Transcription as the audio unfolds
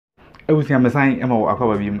Everything I'm saying, I'm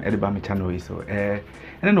a beam at the channel. So,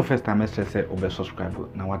 and then the first time I say, over subscribe.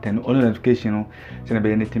 Now, attend all notification, send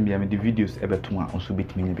me anything behind the videos ever to one also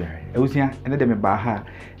beat me. Everything, and then me baha,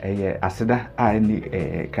 Aseda, I need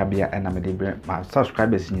Kabia, and I'm my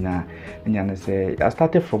subscribers in and say, I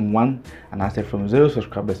started from 1 and I said from 0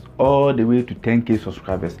 subscribers all the way to 10k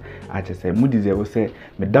subscribers. I just say, Moody's will say,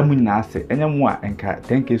 Madame Nase, and I'm more and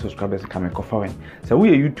 10k subscribers come and coffee. So, we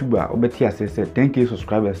a YouTuber, Obetia says 10k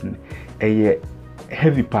subscribers. A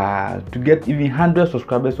heavy power to get even 100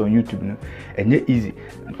 subscribers on YouTube, no? And yet easy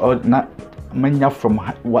or not many from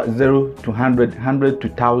 0 to 100, 100 to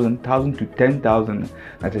 1,000, 1,000 to 10,000.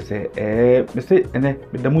 That is say, me say, and then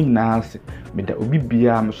with the moon nas, with the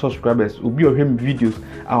Obi subscribers, Ubi or him videos,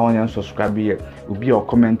 I want to subscribe here, Ubi or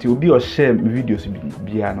comment, Ubi or share videos,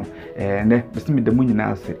 Biano, and then with the moon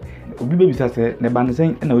nas. Obi baby say ne ban say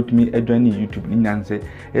na otumi adwane YouTube ni nyan say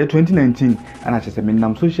 2019 and I say me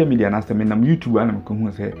nam social media na say me nam YouTube and ko hu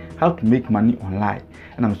say how to make money online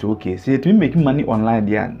and I'm say okay say to make money online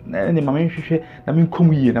there na me hwehwe na me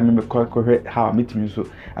kom yie na me ko how metimi so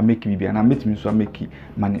I make bibia na metimi so I make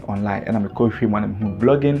money online and I me ko hwe mo na me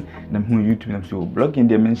blogging na me YouTube na so blogging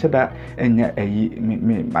there me that enya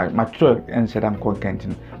me my truck and said I'm content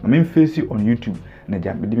no me face on YouTube na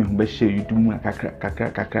jam me me hu ba share YouTube mu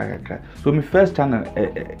kakra. So my first channel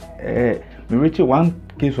me reach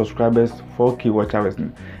 1k subscribers, 4k watch hours,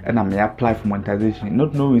 and I may apply for monetization.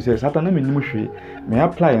 Not knowing says after me may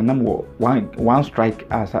apply and number one strike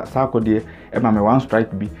as Sako there, and my one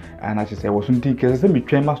strike be, and I say was something because I me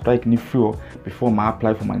train my strike ni fuel before my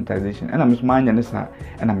apply for monetization. And I'm smart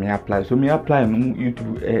and I may apply. So me apply on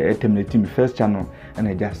YouTube terminate my first channel and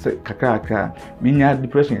I just say kakra me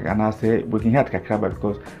depression and I say working hard kakra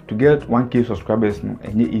because to get 1k subscribers no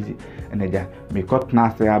easy. And I just me cut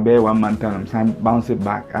nasty I bear 1 month and I'm bounce it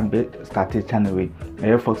back and be started channel with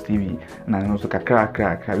FAUX TV and I also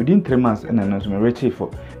kakra within 3 months and I also me reach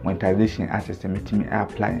for monetization as I me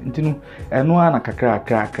apply. You know, I know na kakra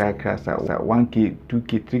 1k,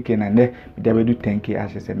 2k, 3k and then me do 10k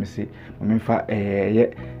as I say me say me fa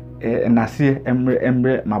and I see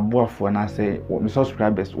embre my boyfriend and I say what my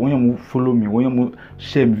subscribers when you follow me when you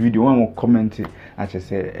share my video when you comment I just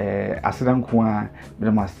say accident kwa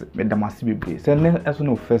me da masibe be say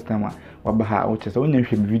no first time wa ba ha o chese when you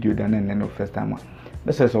share my video then no first time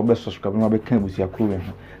let's say so be subscribe no be kan busia ko we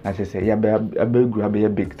ho I just say ya be grab be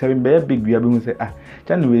big tell be big we be say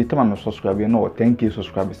channel we time no subscribe no 10k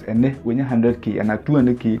subscribers and when you 100k and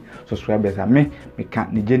 200k subscribers me can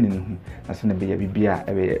ni jeni no na say na be ya bibia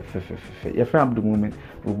e your friend the moment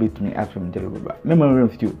will beat me as from Jelaba. Memory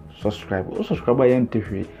of you subscribe. O subscribe ayen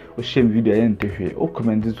tehwe. O share video ayen tehwe. O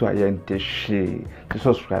comment to ayen tehwe. To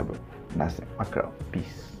subscribe. That's it.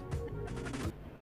 Peace.